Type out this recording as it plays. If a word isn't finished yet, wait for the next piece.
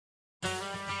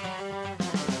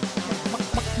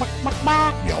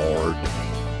Yard. Yard.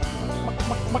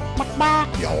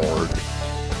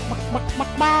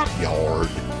 Yard.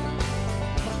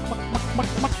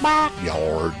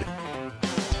 Yard.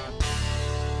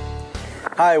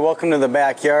 Hi, welcome to the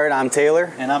backyard. I'm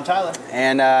Taylor. And I'm Tyler.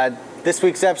 And this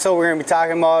week's episode, we're going to be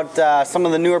talking about some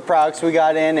of the newer products we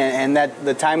got in, and that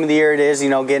the time of the year it is,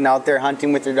 you know, getting out there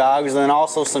hunting with your dogs, and then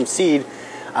also some seed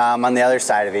on the other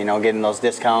side of it, you know, getting those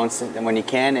discounts when you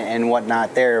can and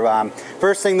whatnot there.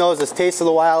 First thing though is this Taste of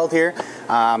the Wild here.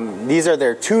 These are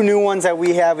their 2 new ones that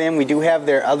we have in. We do have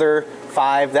their other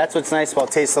 5. That's what's nice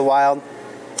about Taste of the Wild.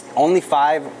 Only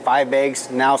 5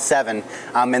 bags, now 7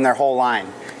 in their whole line.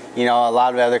 You know, a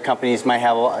lot of other companies might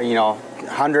have, you know,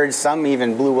 hundreds, some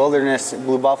even Blue Wilderness,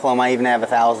 Blue Buffalo might even have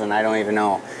 1,000, I don't even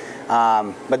know.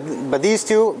 But these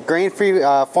 2 grain-free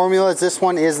formulas, this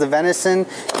one is the venison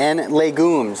and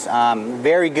legumes.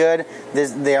 Very good.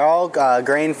 They're all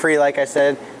grain-free, like I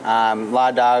said. A lot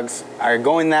of dogs are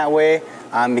going that way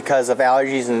because of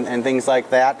allergies and things like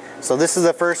that. So this is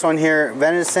the first one here,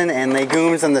 venison and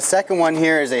legumes, and the second one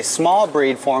here is a small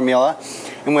breed formula.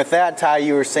 And with that, Ty,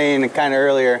 you were saying kind of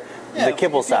earlier, the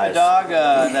kibble size. If you have a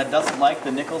dog that doesn't like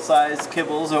the nickel-size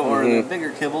kibbles or the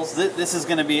bigger kibbles, this is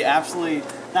going to be absolutely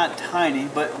not tiny,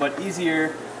 but easier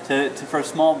for a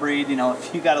small breed. You know,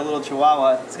 if you got a little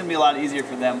Chihuahua, it's going to be a lot easier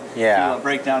for them to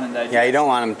break down and digest. Yeah, you don't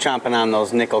want them chomping on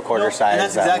those nickel quarter size. And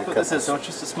that's exactly what this is. So it's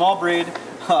just a small breed,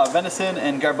 venison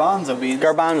and garbanzo beans.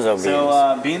 Garbanzo beans.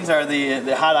 So beans are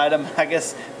the hot item, I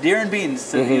guess. Deer and beans.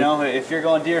 So, you know, if you're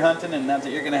going deer hunting and that's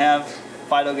what you're going to have,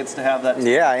 Fido gets to have that too.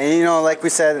 Yeah, and you know, like we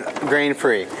said,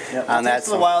 grain-free. Yep. Taste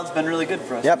of the Wild's been really good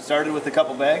for us. Yep. We started with a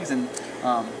couple bags, and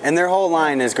their whole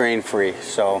line is grain-free.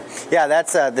 So yeah,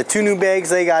 that's the 2 new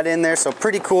bags they got in there. So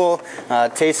pretty cool.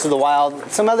 Taste of the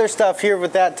Wild. Some other stuff here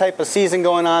with that type of season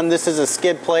going on. This is a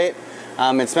skid plate.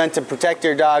 It's meant to protect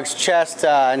your dog's chest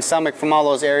and stomach from all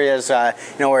those areas, you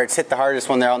know, where it's hit the hardest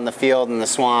when they're out in the field and the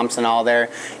swamps and all there.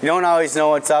 You don't always know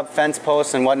what's up. Fence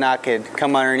posts and whatnot could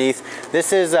come underneath.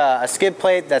 This is a skid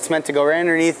plate that's meant to go right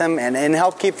underneath them and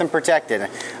help keep them protected.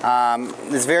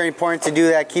 It's very important to do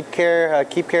that. Keep care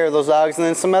of those dogs. And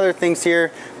then some other things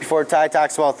here before Ty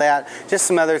talks about that. Just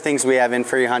some other things we have in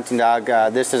for your hunting dog.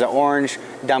 This is an orange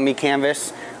dummy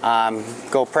canvas.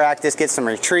 Go practice, get some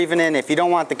retrieving in. If you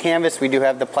don't want the canvas, we do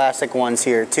have the plastic ones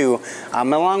here too,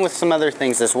 along with some other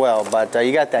things as well. But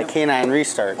you got that Canine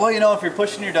Restart. Well, you know, if you're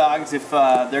pushing your dogs, if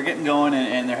they're getting going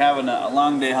and they're having a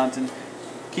long day hunting,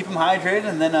 keep them hydrated.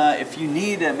 And then if you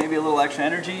need maybe a little extra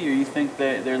energy, or you think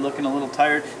that they're looking a little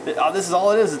tired, this is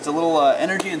all it is. It's a little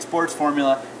energy and sports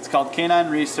formula. It's called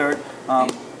Canine Restart.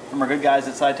 From our good guys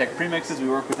at SciTech Premixes, we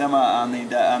work with them on the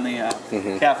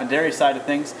calf and dairy side of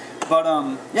things. But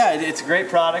yeah, it's a great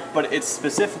product, but it's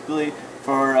specifically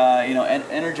for you know,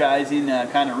 energizing,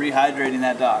 kind of rehydrating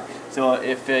that dog. So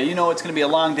if you know it's going to be a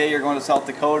long day, you're going to South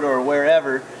Dakota or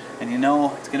wherever, and you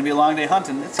know it's going to be a long day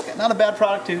hunting, it's not a bad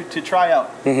product to try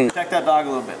out. Protect that dog a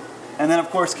little bit. And then of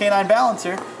course Canine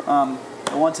Balancer.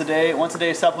 Once a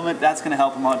day supplement, that's going to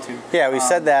help them out too. Yeah, we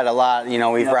said that a lot. You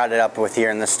know, we've brought it up with here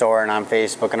in the store and on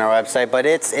Facebook and our website. But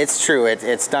it's true.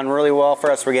 It's done really well for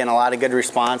us. We're getting a lot of good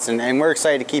response, and we're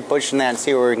excited to keep pushing that and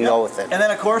see where we can go with it. And then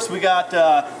of course we got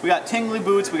Tingley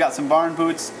boots, we got some barn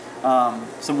boots,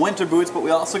 some winter boots, but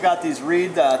we also got these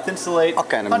Reed Thinsulate. I'll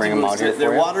kind of bring them out here for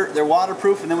you. They're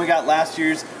waterproof, and then we got last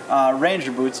year's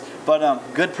Ranger boots. But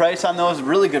good price on those,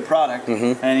 really good product.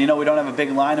 And you know, we don't have a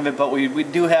big line of it, but we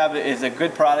do have it as a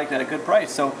good product at a good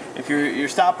price. So if you're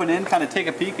stopping in, kind of take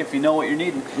a peek if you know what you're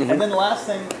needing. And then the last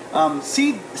thing,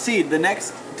 seed. The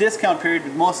next discount period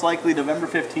would most likely November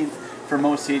 15th for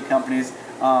most seed companies.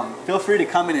 Feel free to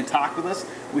come in and talk with us.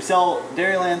 We sell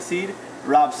Dairyland seed,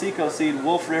 Rob Seco seed,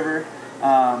 Wolf River,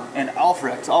 and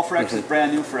Alpharex. Alpharex is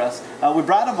brand new for us. We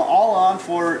brought them all on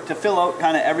to fill out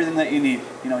kind of everything that you need.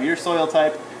 You know, your soil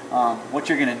type, what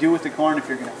you're going to do with the corn, if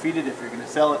you're going to feed it, if you're going to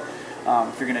sell it,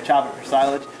 if you're going to chop it for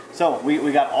silage. So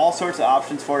we got all sorts of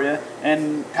options for you,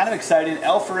 and kind of exciting.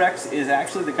 Alpharex is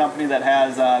actually the company that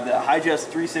has the Higest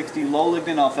 360 low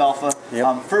lignin alfalfa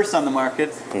first on the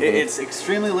market. It's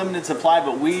extremely limited supply,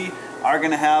 but we are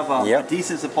going to have a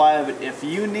decent supply of it. If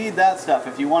you need that stuff,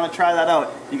 if you want to try that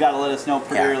out, you got to let us know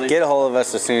pretty early. Get a hold of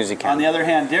us as soon as you can. On the other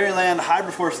hand, Dairyland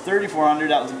HybriForce 3400,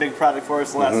 that was a big product for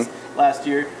us last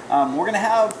year. We're going to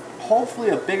have hopefully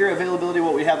a bigger availability of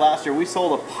what we had last year. We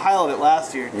sold a pile of it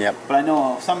last year, but I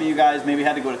know some of you guys maybe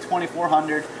had to go to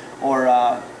 2400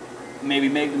 or maybe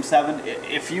Magnum 7.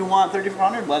 If you want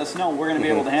 3400, let us know. We're going to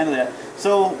be able to handle that.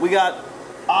 So we got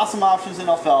awesome options in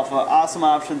alfalfa, awesome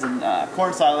options in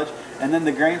corn silage, and then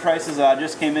the grain prices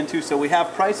just came in too. So we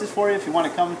have prices for you if you want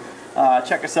to come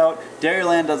check us out.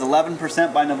 Dairyland does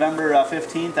 11% by November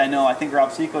 15th. I think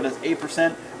Rob Seco does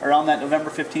 8% around that November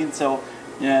 15th. So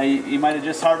yeah, you might have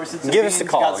just harvested some Give beans, us a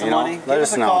call, got some money. Let Give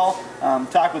us us a know. call.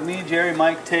 Talk with me, Jerry,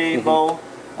 Mike, Tay, Bo.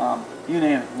 You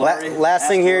name it. Lori, Last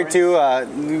thing ask here Lori. too,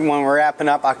 when we're wrapping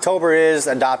up, October is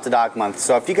Adopt a Dog Month.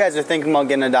 So if you guys are thinking about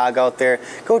getting a dog out there,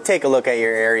 go take a look at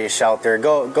your area shelter.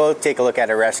 Go take a look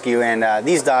at a rescue. And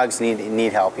these dogs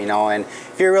need help, And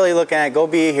if you're really looking at it, go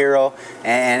be a hero.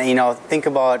 And think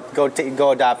about go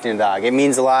adopting a dog. It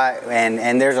means a lot,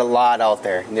 and there's a lot out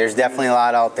there. There's definitely a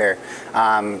lot out there.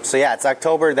 So yeah, it's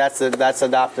October. That's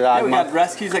Adopt a Dog we Month. got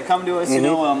rescues that come to us.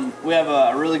 We have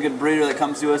a really good breeder that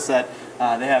comes to us that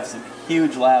they have some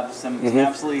huge labs, some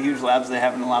absolutely huge labs they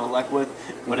having a lot of luck with.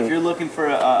 But if you're looking for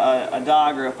a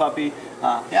dog or a puppy,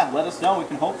 let us know. We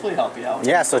can hopefully help you out.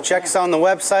 Yeah, so check us out on the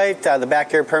website,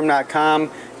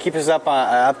 thebackyardperm.com. Keep us up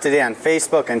to date on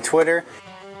Facebook and Twitter.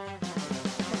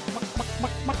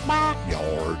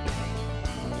 Yard.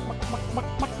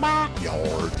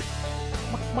 Yard.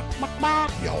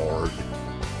 Yard.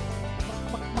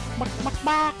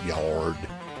 Yard.